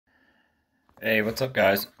Hey, what's up,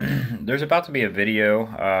 guys? There's about to be a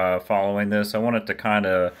video following this. I wanted to kind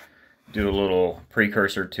of do a little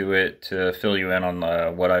precursor to it to fill you in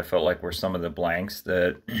on what I felt like were some of the blanks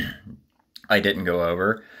that I didn't go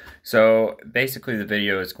over. So basically the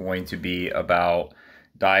video is going to be about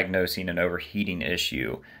diagnosing an overheating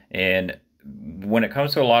issue. And when it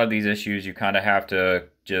comes to a lot of these issues, you kind of have to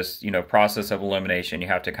just, process of elimination. You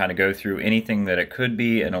have to kind of go through anything that it could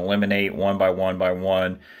be and eliminate one by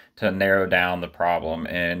one to narrow down the problem.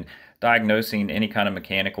 And diagnosing any kind of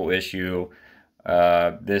mechanical issue,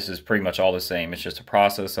 this is pretty much all the same. It's just a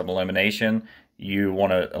process of elimination. You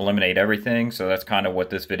want to eliminate everything, so that's kind of what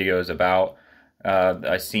this video is about.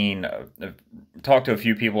 I've talked to a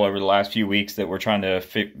few people over the last few weeks that were trying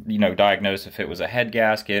to diagnose if it was a head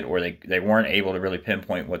gasket, or they weren't able to really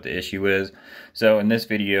pinpoint what the issue is. So in this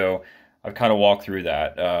video, I've kind of walked through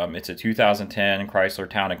that. It's a 2010 Chrysler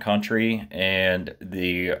Town Country, and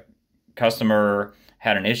the customer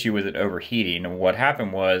had an issue with it overheating. And what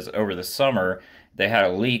happened was, over the summer, they had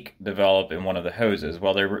a leak develop in one of the hoses.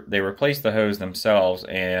 Well, they replaced the hose themselves,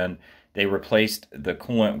 and they replaced the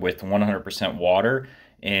coolant with 100% water.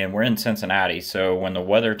 And we're in Cincinnati, so when the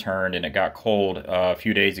weather turned and it got cold a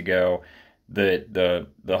few days ago, the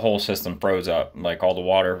whole system froze up. Like, all the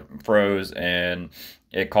water froze, and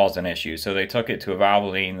it caused an issue. So they took it to a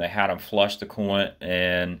Valvoline. They had them flush the coolant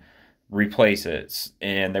and replace it.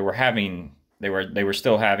 And they were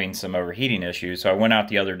still having some overheating issues. So I went out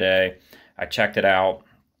the other day. I checked it out.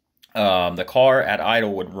 The car at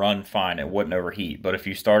idle would run fine. It wouldn't overheat. But if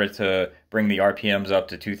you started to bring the RPMs up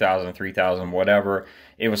to 2,000, 3,000, whatever,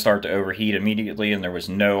 it would start to overheat immediately, and there was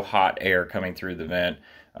no hot air coming through the vent,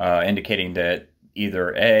 indicating that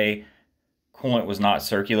either A, coolant was not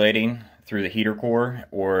circulating through the heater core,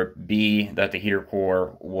 or B, that the heater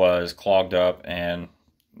core was clogged up, and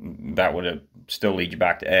that would still lead you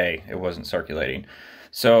back to A. It wasn't circulating.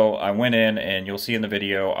 So I went in, and you'll see in the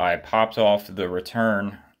video, I popped off the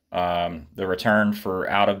return for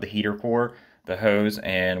out of the heater core, the hose,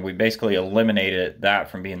 and we basically eliminated that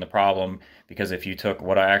from being the problem. Because if you took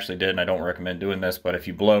what I actually did, and I don't recommend doing this, but if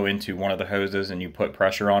you blow into one of the hoses and you put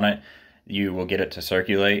pressure on it, you will get it to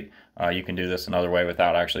circulate. You can do this another way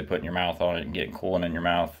without actually putting your mouth on it and getting coolant in your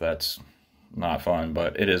mouth. That's not fun,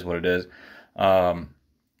 but it is what it is.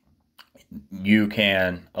 You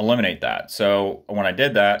can eliminate that. So when I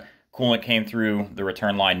did that, coolant came through the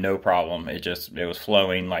return line, no problem. It was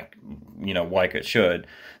flowing like it should.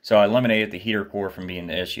 So I eliminated the heater core from being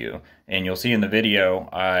the issue. And you'll see in the video,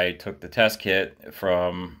 I took the test kit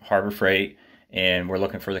from Harbor Freight, and we're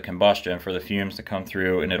looking for the combustion, for the fumes to come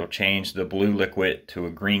through, and it'll change the blue liquid to a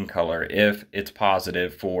green color if it's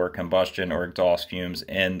positive for combustion or exhaust fumes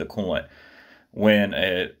in the coolant. When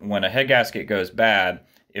a head gasket goes bad,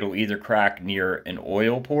 it'll either crack near an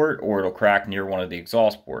oil port, or it'll crack near one of the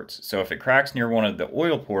exhaust ports. So if it cracks near one of the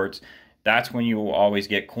oil ports, that's when you will always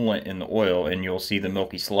get coolant in the oil, and you'll see the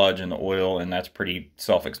milky sludge in the oil, and that's pretty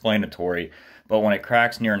self-explanatory. But when it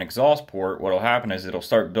cracks near an exhaust port, what will happen is it'll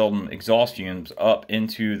start building exhaust fumes up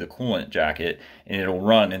into the coolant jacket, and it'll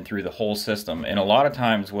run in through the whole system. And a lot of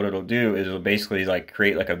times what it'll do is it'll basically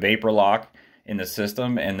create like a vapor lock in the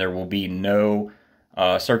system, and there will be no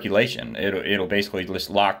circulation. It'll basically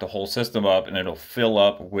just lock the whole system up, and it'll fill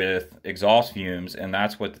up with exhaust fumes. And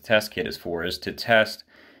that's what the test kit is for, is to test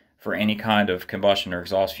for any kind of combustion or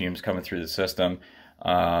exhaust fumes coming through the system.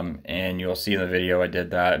 And you'll see in the video I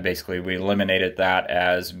did that. Basically, we eliminated that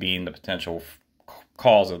as being the potential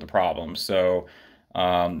cause of the problem. So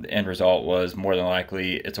the end result was, more than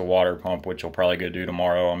likely, it's a water pump, which we'll probably go do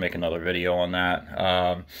tomorrow. I'll make another video on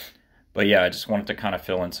that. But yeah, I just wanted to kind of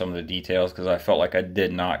fill in some of the details, because I felt like I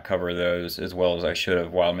did not cover those as well as I should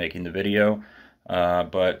have while making the video.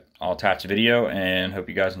 But I'll attach the video, and hope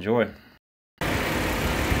you guys enjoy.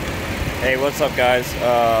 Hey, what's up, guys?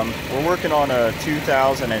 We're working on a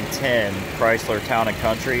 2010 Chrysler Town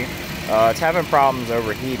Country. It's having problems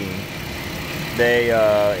overheating.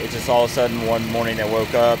 It just all of a sudden one morning they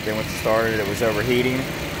woke up, they went to start it, it was overheating.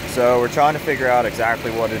 So we're trying to figure out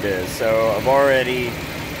exactly what it is. So I've already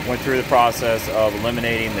went through the process of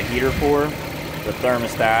eliminating the heater core, the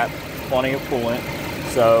thermostat, plenty of coolant.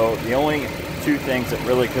 So the only two things that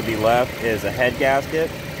really could be left is a head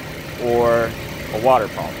gasket or a water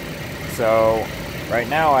pump. So right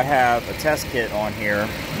now I have a test kit on here.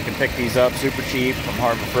 You can pick these up super cheap from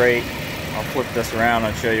Harbor Freight. I'll flip this around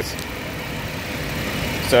and show you.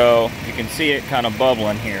 So you can see it kind of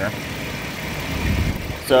bubbling here.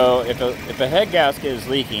 So if a head gasket is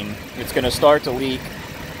leaking, it's going to start to leak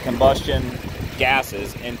combustion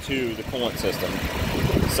gases into the coolant system.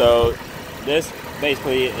 So this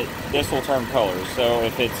basically this will turn colors. So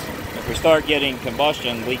if we start getting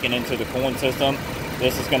combustion leaking into the coolant system,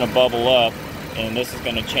 this is going to bubble up, and this is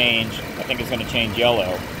going to change. I think it's going to change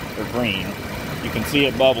yellow or green. You can see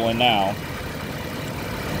it bubbling now.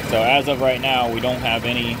 So as of right now, we don't have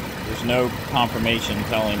any. There's no confirmation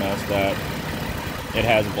telling us that it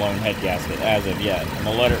has a blown head gasket as of yet. I'm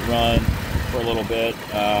gonna let it run for a little bit.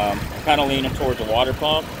 I'm kind of leaning towards the water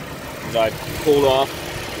pump because I pulled off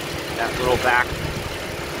that little back,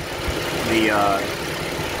 the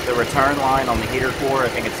return line on the heater core. I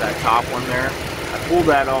think it's that top one there. I pulled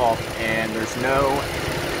that off, and there's no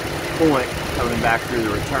coolant coming back through the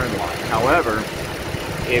return line. However,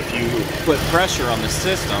 if you put pressure on the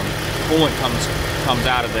system, coolant comes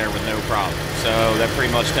out of there with no problem. So that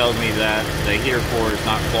pretty much tells me that the heater core is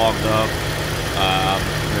not clogged up.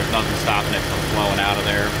 There's nothing stopping it from flowing out of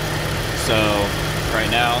there. So right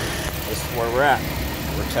now, this is where we're at.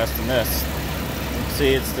 We're testing this. You can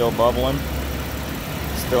see it's still bubbling.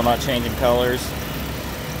 Still not changing colors.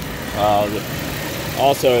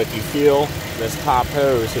 Also, if you feel this top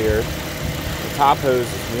hose here, the top hose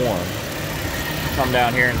is warm. Come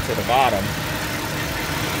down here into the bottom,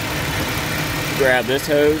 grab this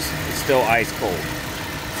hose, it's still ice cold.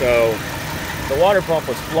 So if the water pump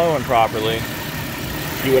was flowing properly,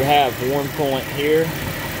 you would have warm coolant here,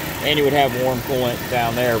 and you would have warm coolant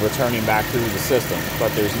down there returning back through the system,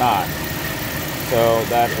 but there's not. So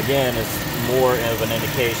that again is more of an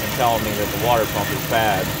indication telling me that the water pump is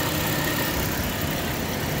bad.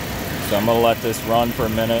 So I'm gonna let this run for a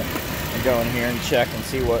minute and go in here and check and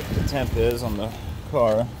see what the temp is on the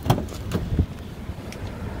car.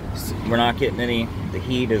 We're not getting any. The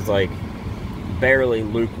heat is like barely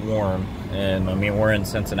lukewarm, and I mean, we're in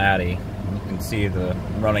Cincinnati. You can see the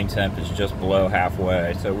running temp is just below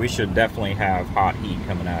halfway, so we should definitely have hot heat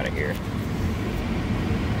coming out of here,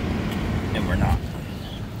 and we're not.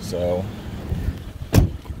 So a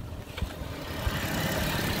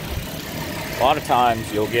lot of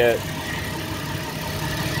times you'll get,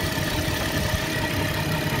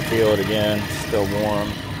 feel it again, still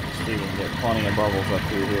warm. See, we can get plenty of bubbles up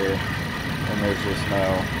through here, and there's just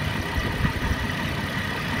no.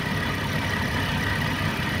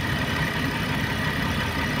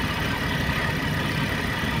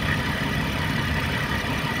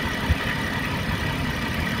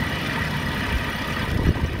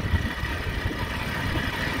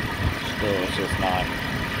 Still, it's just not.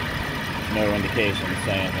 No indication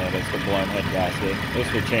saying that it's the blown head gasket.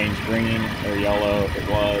 This would change green or yellow if it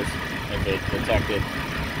was, if it detected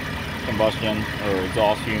combustion or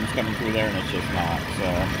exhaust fumes coming through there, and it's just not.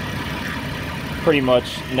 So pretty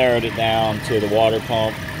much narrowed it down to the water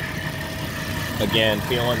pump. Again,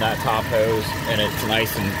 feeling that top hose, and it's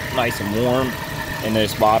nice and warm, and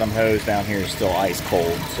this bottom hose down here is still ice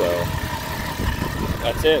cold. So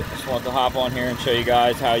that's it. Just wanted to hop on here and show you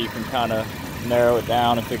guys how you can kind of narrow it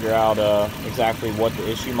down and figure out exactly what the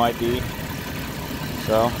issue might be.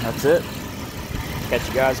 So that's it. Catch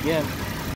you guys again.